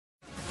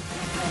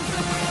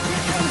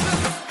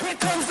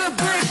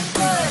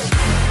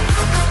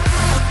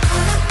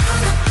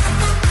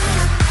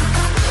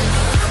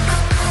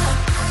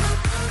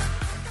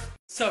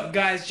up,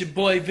 guys? Your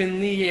boy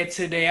Vin Lee here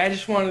today. I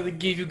just wanted to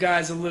give you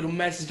guys a little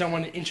message. I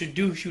want to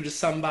introduce you to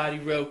somebody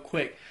real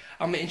quick.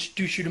 I'm going to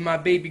introduce you to my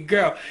baby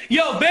girl.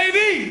 Yo,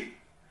 baby!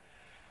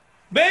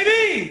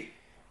 Baby!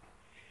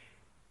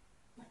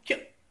 Yo.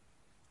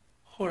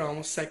 Hold on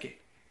 1 second.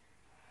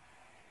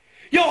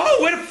 Yo,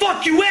 ho, where the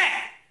fuck you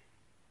at?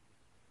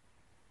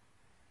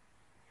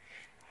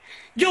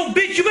 Yo,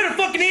 bitch, you better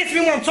fucking answer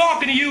me when I'm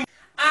talking to you.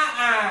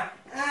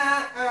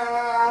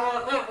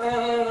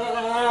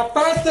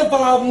 First of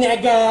all,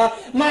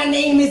 nigga, my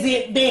name is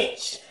it,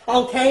 bitch.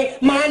 Okay?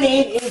 My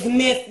name is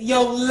Miss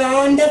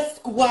Yolanda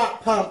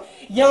Squat Pump.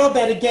 Y'all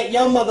better get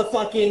your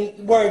motherfucking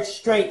words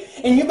straight.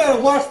 And you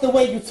better watch the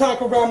way you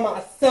talk around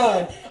my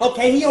son.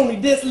 Okay? He only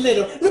this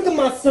little. Look at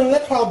my son.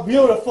 Look how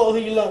beautiful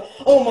he looks.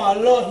 Oh my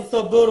Lord, he's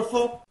so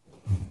beautiful.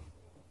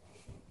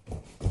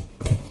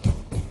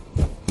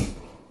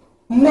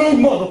 No,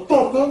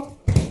 motherfucker.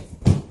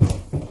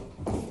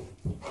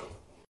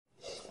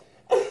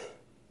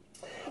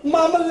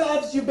 Mama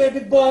loves you, baby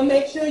boy.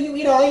 Make sure you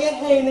eat all your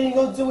hay and then you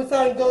go do it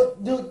and go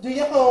do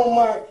your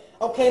homework.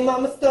 Okay,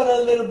 Mama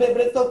stutter a little bit,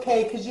 but it's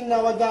okay, because you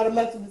know I got to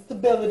mess with the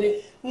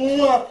stability.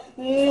 Mwah,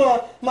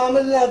 mwah. Mama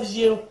loves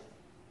you.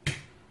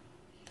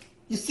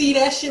 You see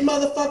that shit,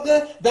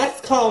 motherfucker? That's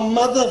called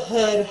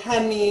motherhood,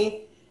 honey.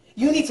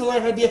 You need to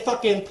learn how to be a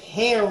fucking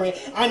parent.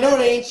 I know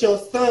that ain't your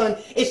son,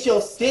 it's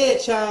your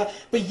stepchild,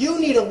 but you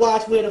need to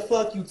watch where the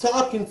fuck you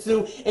talking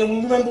to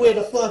and remember where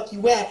the fuck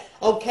you at.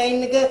 Okay,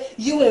 nigga?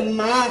 You in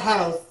my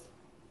house.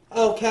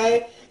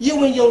 Okay?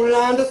 You in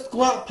Yolanda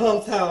Squat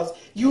Pump's house.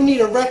 You need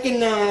to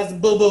recognize,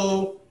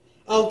 boo-boo.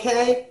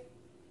 Okay?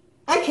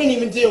 I can't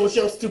even deal with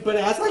your stupid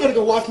ass. I gotta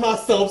go wash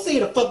myself. See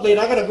you the fuck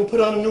later. I gotta go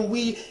put on a new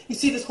weed. You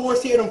see this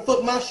horse here? Done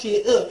fuck my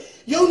shit up.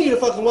 You need to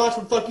fucking watch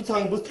what the fuck you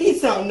talking about.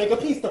 Peace out, nigga.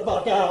 Peace the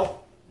fuck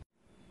out.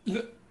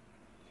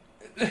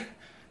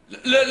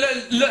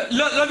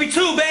 Love you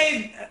too,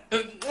 babe.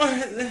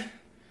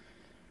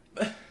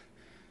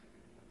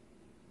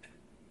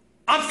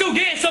 I'm still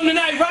getting something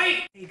tonight,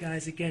 right? Hey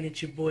guys, again,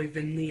 it's your boy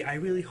Vin Lee. I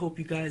really hope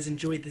you guys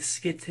enjoyed this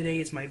skit today.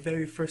 It's my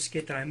very first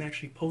skit that I'm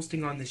actually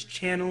posting on this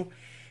channel.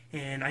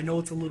 And I know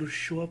it's a little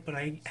short, but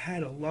I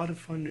had a lot of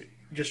fun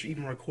just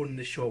even recording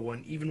this short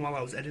one. Even while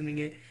I was editing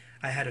it,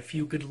 I had a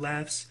few good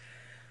laughs.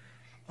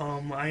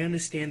 I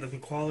understand that the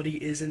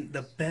quality isn't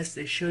the best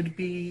it should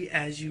be,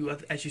 as you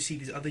see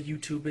these other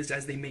YouTubers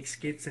as they make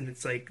skits, and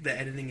it's like the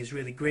editing is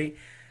really great.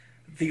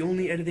 The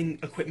only editing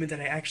equipment that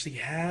I actually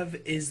have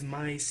is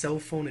my cell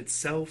phone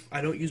itself.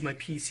 I don't use my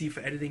PC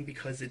for editing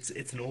because it's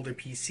an older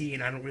PC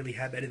and I don't really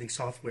have editing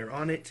software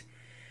on it.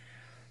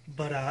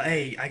 But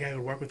hey, I gotta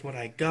work with what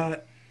I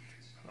got.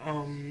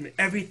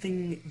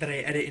 Everything that I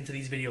edit into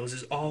these videos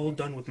is all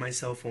done with my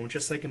cell phone.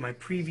 Just like in my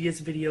previous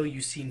video, you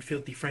seen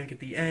Filthy Frank at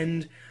the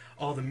end.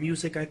 All the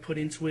music I put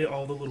into it,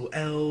 all the little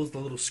L's, the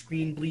little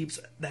screen bleeps,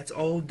 that's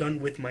all done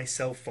with my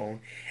cell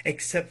phone.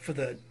 Except for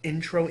the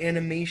intro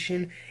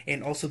animation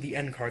and also the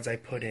end cards I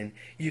put in.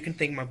 You can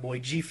thank my boy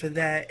G for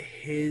that.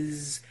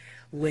 His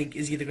link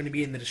is either going to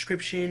be in the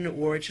description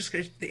or it's just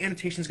the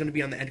annotation is going to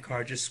be on the end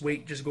card. Just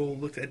wait, just go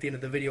look at the end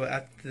of the video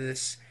after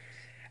this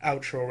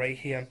outro right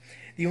here.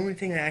 The only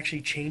thing I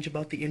actually change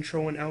about the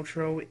intro and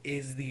outro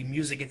is the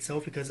music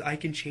itself, because I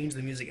can change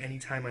the music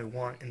anytime I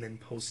want and then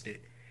post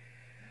it.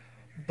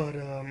 But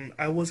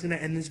I was going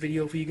to end this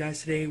video for you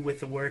guys today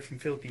with a word from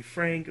Filthy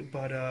Frank,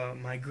 but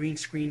my green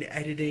screen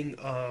editing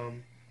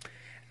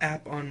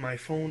app on my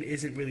phone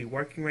isn't really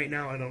working right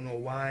now. I don't know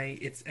why.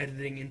 It's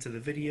editing into the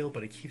video,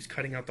 but it keeps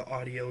cutting out the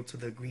audio to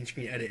the green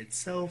screen edit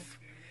itself.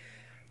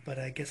 But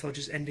I guess I'll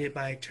just end it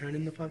by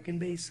turning the fucking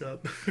bass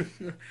up.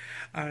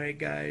 Alright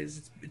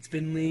guys, it's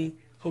been Lee.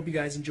 Hope you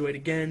guys enjoyed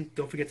again.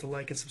 Don't forget to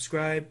like and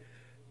subscribe.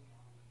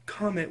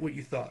 Comment what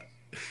you thought.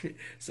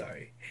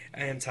 Sorry,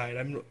 I am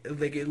tired.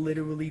 It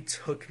literally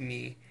took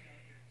me,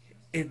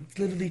 it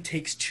literally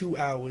takes 2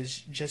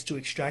 hours just to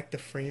extract the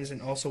frames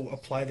and also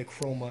apply the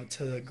chroma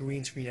to the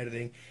green screen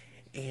editing.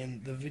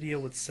 And the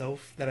video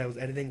itself that I was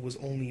editing was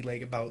only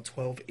like about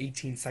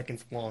 12-18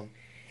 seconds long.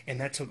 And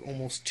that took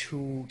almost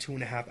two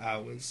and a half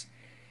hours.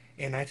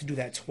 And I had to do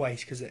that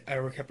twice because the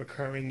error kept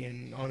occurring,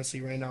 and honestly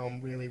right now I'm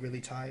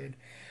really tired.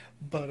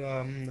 But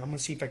I'm gonna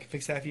see if I can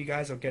fix that for you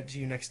guys. I'll get to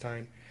you next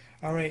time.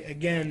 Alright,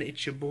 again,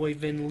 it's your boy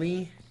Vin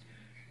Lee.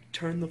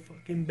 Turn the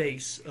fucking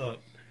bass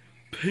up.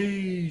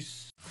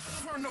 Peace.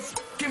 Turn the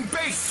fucking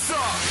bass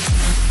up.